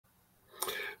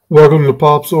Welcome to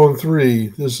Pops on 3.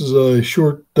 This is a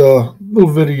short little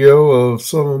video of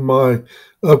some of my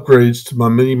upgrades to my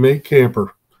Mini Mate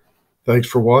camper. Thanks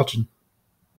for watching.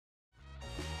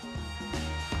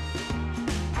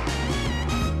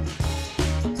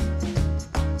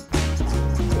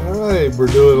 Alright, we're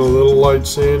doing a little light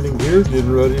sanding here,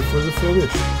 getting ready for the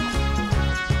finish.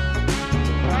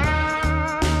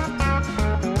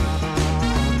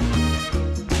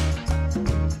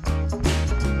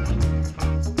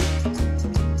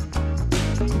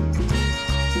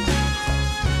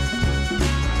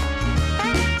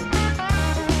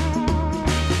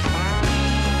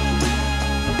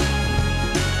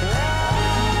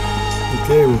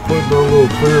 Okay, we're putting on a little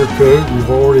clear coat. We've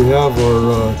already have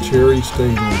our cherry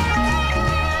stain on.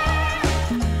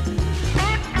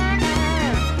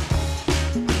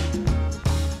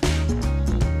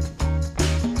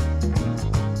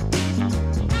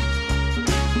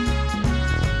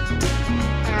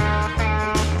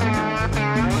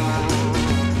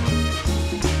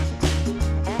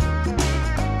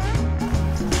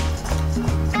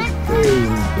 Okay,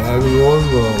 diving on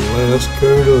the last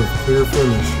coat of clear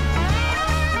finish.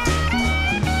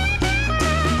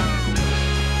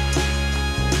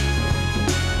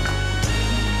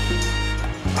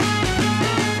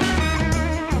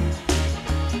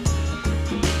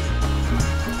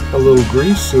 A little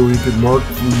grease so we could mark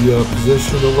the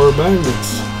position of our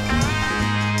magnets.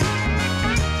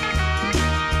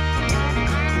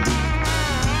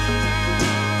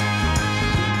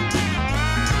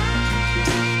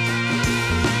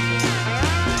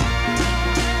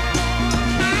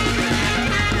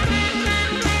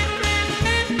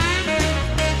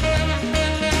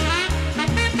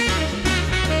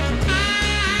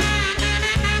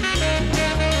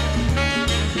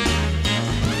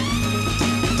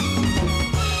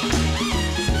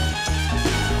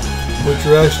 What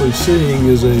you're actually seeing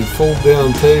is a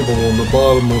fold-down table on the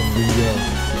bottom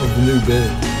of the new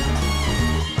bed.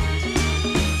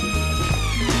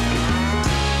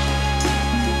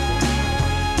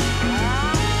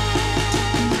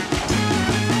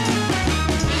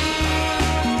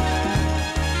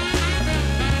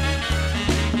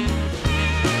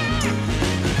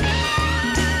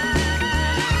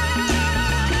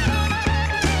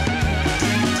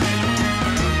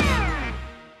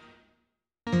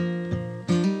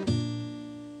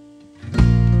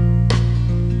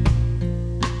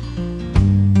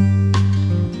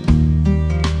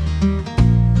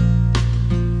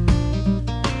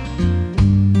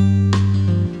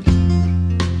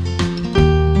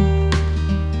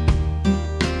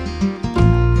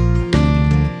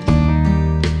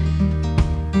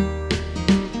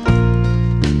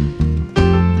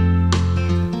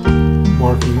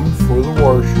 Marking for the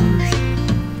washers.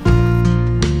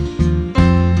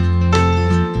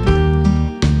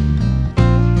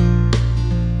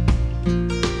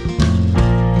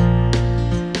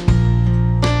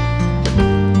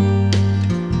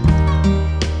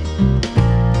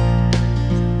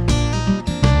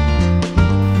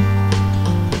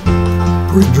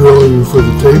 Pre-drilling for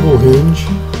the table hinge.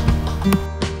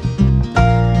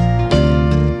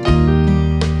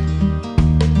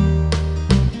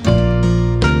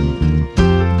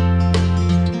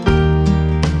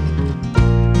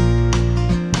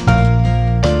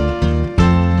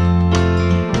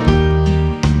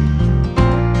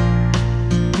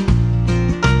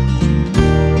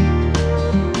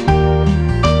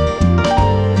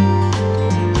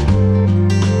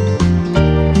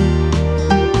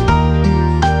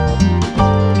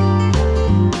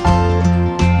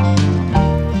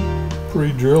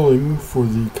 Pre-drilling for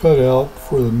the cutout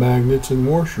for the magnets and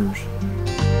washers.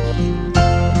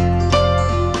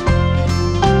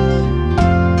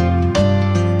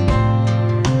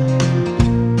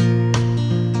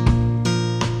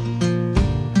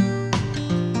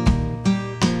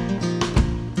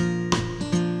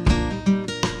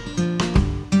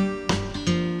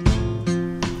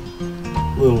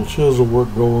 Little chisel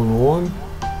work going on.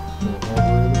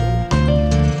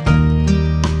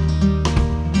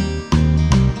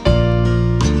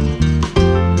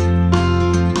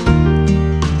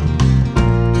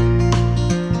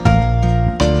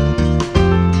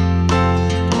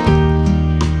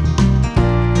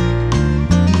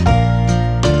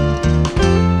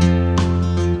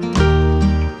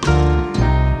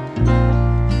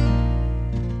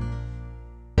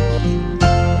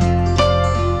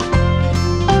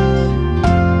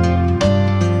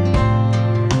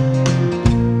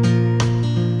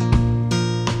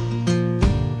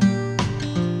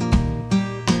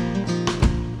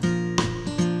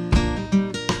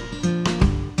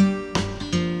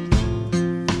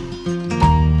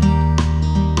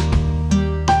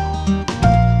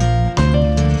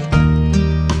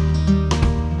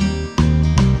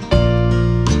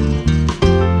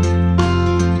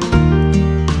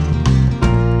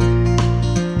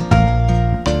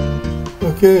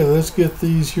 Okay, let's get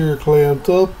these here clamped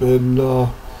up, and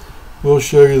we'll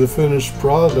show you the finished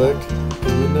product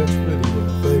in the next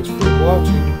video. Thanks for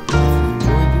watching. If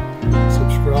you enjoyed it,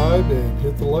 subscribe and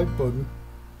hit the like button.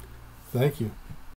 Thank you.